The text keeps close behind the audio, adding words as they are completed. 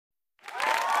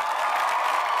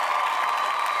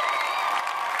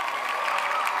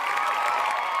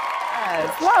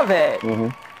Love it.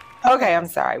 Okay, I'm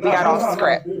sorry. We got off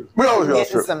script. We always got off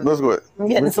script. Let's go ahead. I'm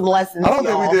getting some lessons. I don't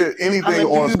think we did anything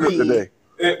on script today.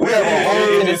 We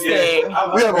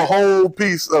have a whole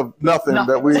piece of nothing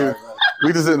that we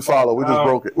just didn't follow. We just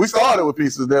broke it. We started with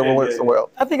pieces, then we went somewhere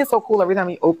else. I think it's so cool every time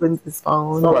he opens his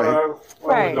phone. Right.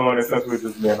 We're doing it since we're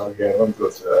just being on again. Let me go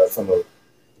to some of the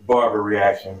Barber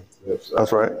Reactions.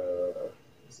 That's right.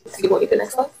 You want to get the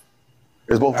next one?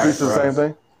 Is both pieces the same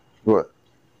thing? What?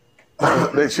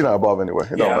 She's not a Barber anyway.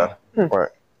 It don't matter.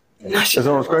 Right. Is it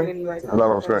on the screen? It's not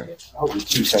on the screen. I hope you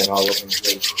two saying all over the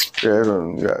place. Yeah,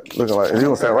 looking like you're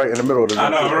gonna stand right in the middle of the. I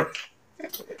know, right?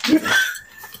 You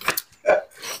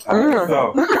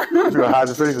gonna hide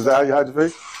your face? Is that how you hide your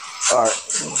face? All right.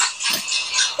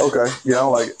 Okay. Yeah, I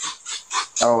don't like it.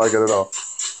 I don't like it at all.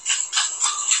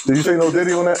 Did you say no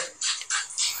Diddy on that?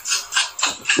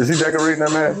 Is he decorating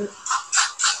that man?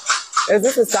 Is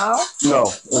this a style? No,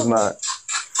 it's not.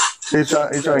 He's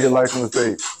trying to get life on the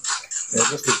stage. Yeah,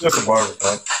 just a barber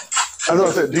thing. That's what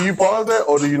I said. Do you pause that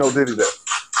or do you know Diddy that?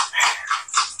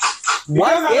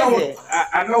 What is it?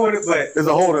 I know what it is, but it's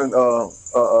a holding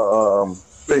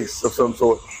base of some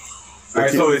sort. All right,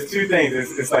 so it's two things.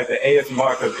 It's like the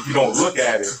ASMR, because if you don't look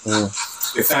at it,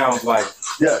 it sounds like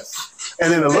yes,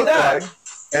 and then it looks like,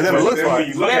 and then it looks like when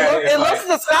you look at it looks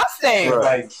disgusting.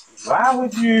 Right. Like, why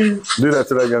would you do that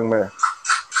to that young man?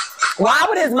 Why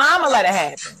would his mama let it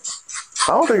happen?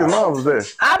 I don't think his mom was there.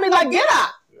 I mean, like, get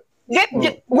up. Get.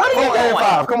 What are you doing?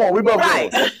 Five. Come on, we both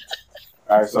right.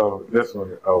 All right, so this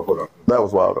one. Oh, hold on. That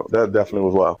was wild, though. That definitely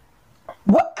was wild.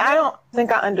 What? I don't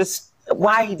think I understood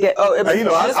why he did. Oh, it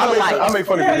was I make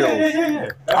funny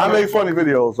videos. I make funny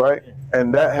videos, right?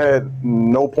 And that had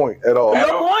no point at all.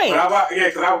 No point.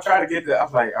 Because I would try to get I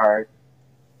was like, all right.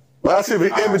 But I see if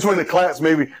in between the claps,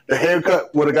 maybe the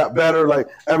haircut would have got better. Like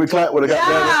every clap would have got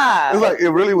better. It's like it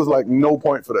really was like no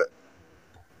point for that.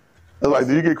 It's like,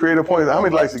 do you get creative points? How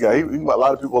many likes he got? A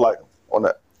lot of people like him on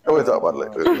that. We'll talk about it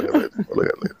later. Look at it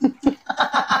later.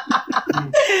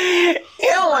 You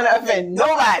don't want to offend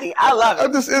nobody. I love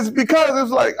it. It's because it's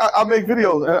like I make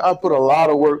videos and I put a lot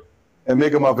of work in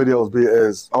making my videos be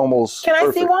as almost Can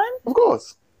perfect. I see one? Of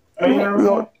course.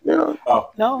 Oh,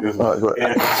 no.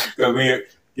 Because we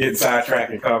get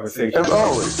sidetracked in conversation. As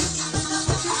always.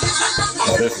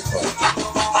 Oh, this is fun.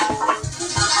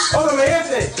 Oh, the man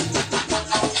thing.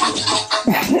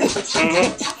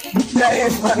 That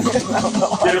is funny.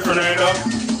 Get it, Fernando.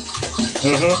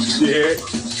 Yeah.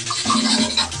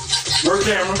 Work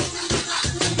camera.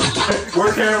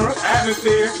 Work camera.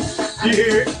 Atmosphere. You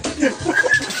hear it.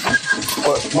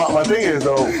 But my thing is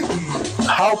though,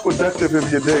 how productive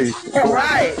is your day?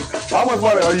 Right. How much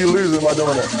money are you losing by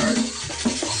doing that?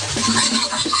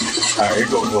 All right, here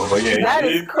goes. That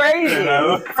is crazy. You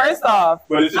know? First off,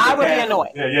 I would be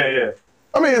annoyed. Yeah.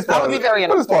 I mean, it's part of it.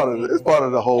 But it's part of it. It's part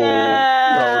of the whole,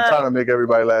 trying to make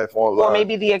everybody laugh on live. Or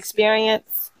maybe the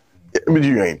experience. I mean,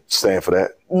 you ain't staying for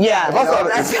that. Yeah. If I saw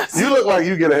that, you look like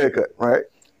you get a haircut, right?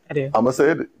 I do. I'm gonna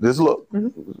say this look. My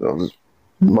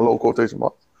little quotation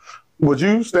mark. Would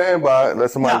you stand by and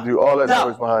let somebody do all that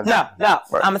noise behind you? No.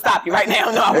 Right. I'm gonna stop you right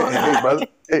now. No. Hey, brother.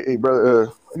 Hey,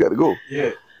 brother. I got to go.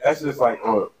 Yeah, that's just like.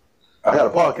 I got a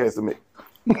podcast to make.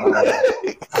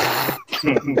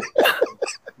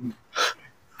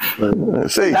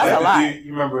 That's a lot.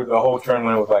 You remember the whole trend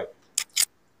line was like,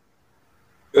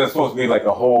 it was supposed to be like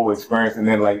a whole experience, and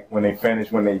then like when they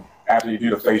finish, after you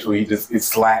do the facial, he just gets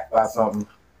slapped by something.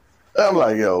 I'm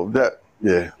like, yo,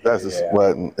 that's just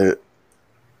wasn't it.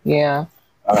 Yeah.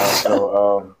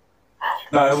 No,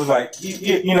 it was like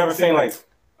you never seen like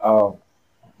some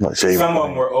of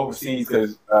them were overseas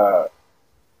because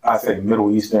I say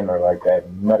Middle Eastern or like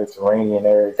that Mediterranean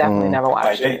area. Definitely never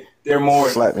watched it. They're more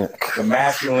the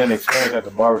masculine experience at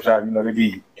the barbershop. You know, they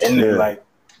be in there like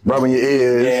rubbing your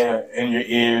ears. Yeah, in your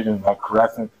ears and like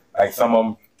caressing. Like some of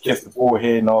them kiss the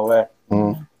forehead and all that.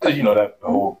 Cause you know that the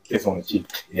whole kiss on the cheek.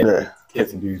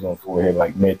 Kissing dudes on the forehead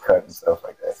like mid cut and stuff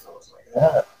like that. So it's like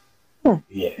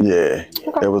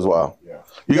it was wild. Yeah.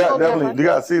 You got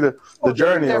to see the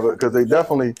journey of it because they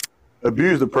definitely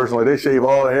abuse the person. Like they shave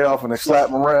all the hair off and they slap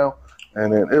them around,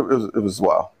 and then it was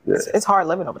wild. Yeah. It's hard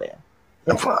living over there.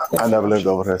 I never lived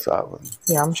over there, so I wouldn't.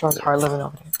 Yeah, I'm sure it's hard living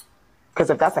over there. Because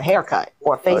if that's a haircut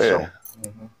or a facial,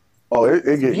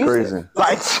 it get crazy.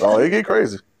 It get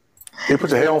crazy. They put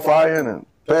your hair on fire and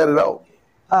pat it out.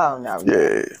 Oh no.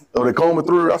 Yeah. Oh, they comb it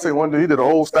through. I seen one dude, he did a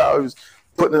whole style. He was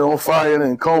putting it on fire and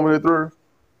then combing it through,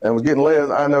 and was getting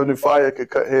layers. I never knew fire could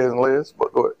cut hairs and layers.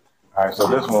 But go ahead. All right, so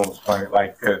this one was funny.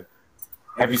 Like,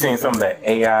 have you seen some of the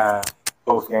AI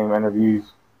post-game interviews?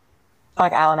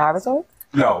 Like Allen Iverson?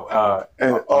 No.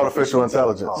 And artificial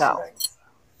intelligence. No.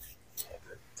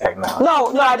 technology.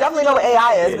 No, I definitely know what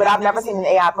AI is, but I've never seen an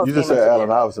AI post. You just said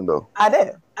Allen Iverson, though. I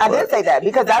did. I did say that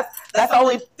because that's the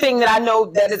only thing that I know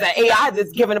that is an AI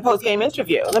that's giving a post-game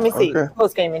interview. Let me see. Okay.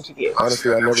 Post-game interview.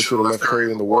 Honestly, I never should have left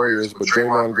Curry in the Warriors, but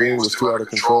Draymond Green was too out of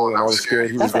control, and I was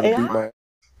scared he was going to beat my.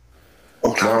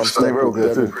 Now I'm stuck with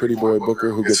Devin Pretty Boy Booker,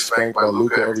 who gets spanked by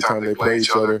Luka every time they play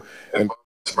each other, and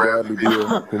Bradley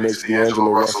Beal, who makes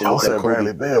D'Angelo Russell look like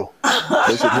Bradley Beal.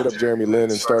 They should hit up Jeremy Lin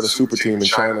and start a super team in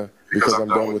China because I'm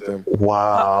done with them.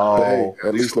 Wow. But hey,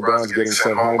 at least LeBron's getting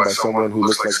sent home by someone who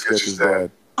looks like Sketch's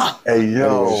dad. Hey,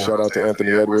 yo. Anyway, shout out to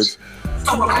Anthony Edwards.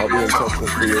 I'll be in touch with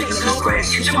free agency stuff.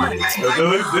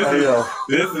 Hey, yo.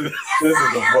 This is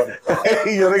a funny.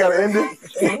 Hey, yo, they got to end it?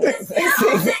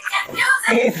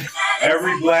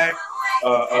 Every black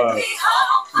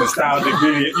nostalgic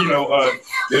video,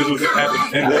 this was at the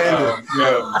end of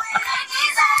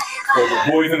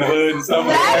the Boys in the Hood and stuff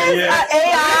like that.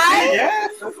 AI? Yeah.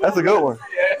 That's a good one.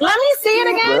 Let me see it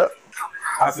again. Yep.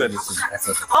 I said this.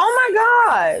 Oh my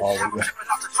God.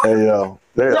 Hey, yo.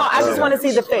 No, I just want to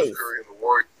see the face.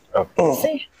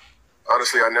 See?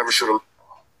 Honestly, I never should have.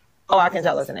 Oh, I can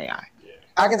tell it's an AI.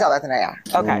 I can tell that's an AI.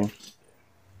 Okay.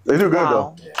 They do good,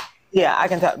 though. Yeah, I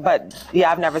can tell. But,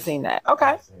 yeah, I've never seen that.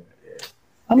 Okay.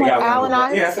 I'm like, Allen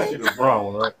Iverson? Yeah, that's actually the brown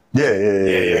one, right?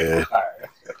 Yeah.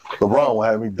 LeBron will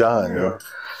have me dying, yo.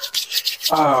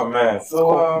 Oh, man.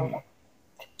 So,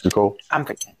 Too cold? I'm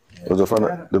freaking. Was it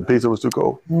fun? The pizza was too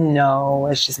cold? No,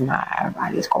 it's just my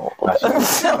body's cold. When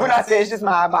I say it's just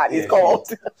my body's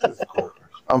cold.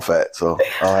 I'm fat, so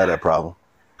I don't have that problem.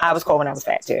 I was cold when I was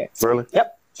fat, too. Really?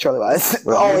 Yep, surely was.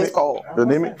 Always cold. The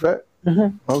anemic fat?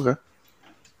 Mm-hmm. Okay.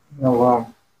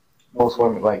 Most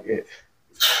women like it.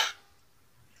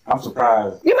 I'm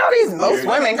surprised. You know these most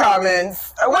women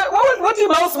comments. What do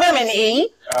most women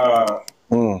eat?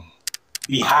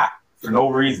 Be hot for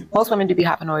no reason. Most women do be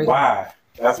hot for no reason. Why?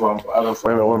 That's what I'm.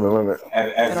 Wait a minute.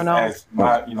 I don't know. As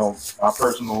my, my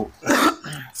personal.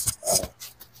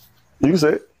 You can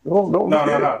say it.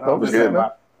 Don't be scared.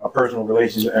 My personal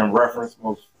relationship and reference.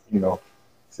 Most,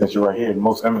 since you're right here, the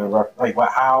most eminent reference. Like,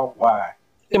 how? Why?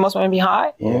 Do most women be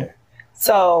hot? Yeah.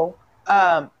 So,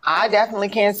 I definitely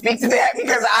can't speak to that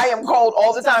because I am cold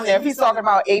all the time. Now, if he's talking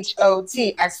about HOT,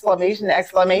 exclamation,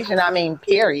 I mean,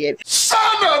 period. Son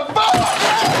of a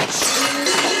bitch!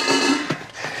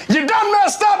 You done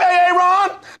messed up,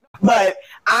 Aaron! But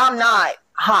I'm not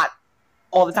hot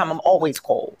all the time. I'm always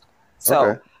cold.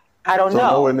 So, I don't know.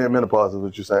 Nowhere near menopause is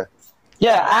what you're saying.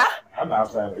 Yeah, I'm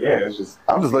not saying. Yeah, it's just.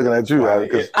 I'm just looking at you,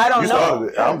 because I don't know.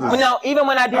 No, even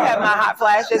when I do have my hot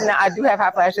flashes, now I do have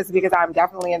hot flashes because I'm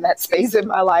definitely in that space in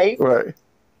my life. Right.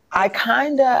 I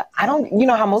don't, you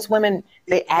know how most women,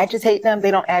 they agitate them? They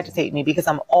don't agitate me because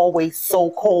I'm always so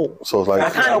cold. So it's like.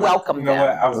 I kind of welcome them. You know what?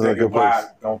 I was thinking, why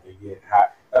don't they get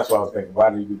hot? That's what I was thinking.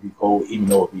 Why do you be cold even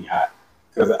though it be hot?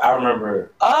 Because I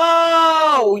remember.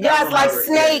 Oh, yes, like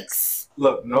snakes.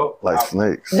 Look, no. Like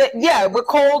snakes. Yeah, we're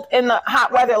cold in the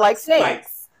hot weather like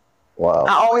snakes. Wow.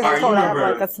 I always was told I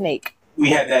was like a snake. We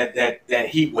had that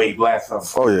heat wave last summer.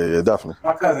 Oh, yeah, definitely.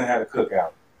 My cousin had a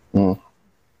cookout.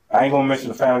 I ain't going to mention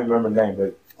the family member name,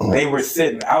 but they were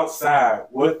sitting outside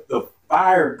with the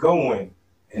fire going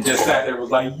and just sat there.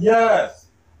 Was like, yes.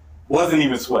 Wasn't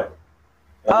even sweating.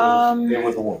 It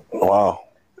was a woman. Wow.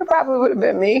 It probably would have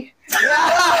been me.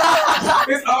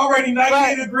 It's already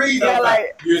 90 degrees. Yeah,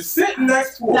 like, you're sitting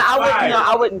next to a fire.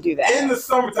 I wouldn't do that. In the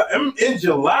summertime, in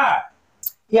July.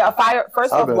 Yeah, a fire.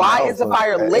 First off, why is the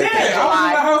fire lit in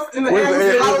July?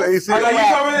 Where's the AC?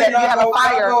 That you have a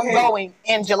fire going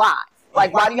in July.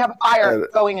 Like, why do you have a fire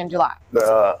going in July?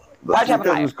 Why'd you have a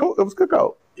fire? It was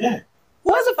cookout. Yeah.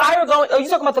 Where's the fire going? Oh, you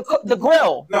talking about the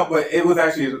grill? No, but it was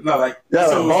actually so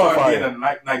bonfire.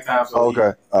 Nighttime. So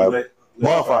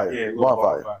bonfire. Yeah,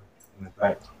 bonfire.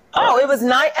 Oh, it was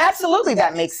night. Absolutely,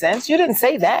 that makes sense. You didn't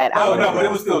say that. No, but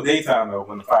it was still daytime though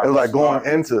when the fire. It was like going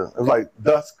into. It was like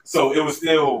dusk. So it was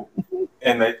still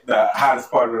in the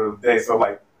hottest part of the day. So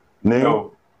like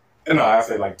noon. No, I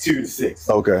say like 2 to 6.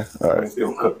 Okay, all right. It's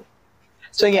still cooking.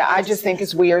 So yeah, I just think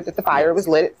it's weird that the fire was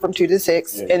lit from 2 to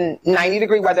 6 in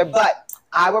 90-degree weather. But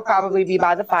I would probably be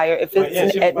by the fire if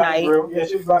it's at night. Yeah,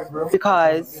 she was by the grill.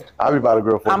 Because I'll be by the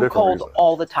grill for a different cold reason.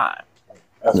 all the time.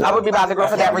 I would be by the grill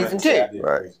for that reason too.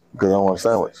 Right, because I want a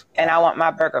sandwich. And I want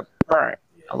my burger burnt.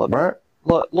 A little burnt?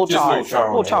 Little charred.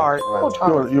 Little charred.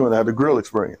 You want to have the grill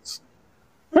experience.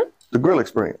 The grill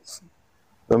experience.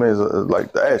 That means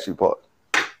like the ashy part.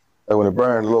 And when it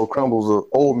burns, the little crumbles of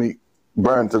old meat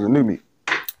burn to the new meat.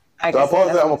 So I'm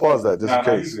going to pause that just in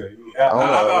case. I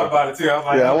thought about it too. I was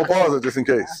like, yeah, I'm gonna pause it just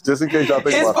in case y'all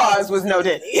think His about pause was no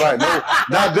Diddy. Right, no,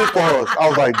 not this pause. I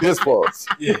was like, this pause.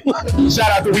 yeah. Shout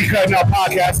out to We Cutting Up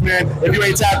Podcast, man. If you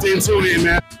ain't tapped in, tune in,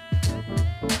 man.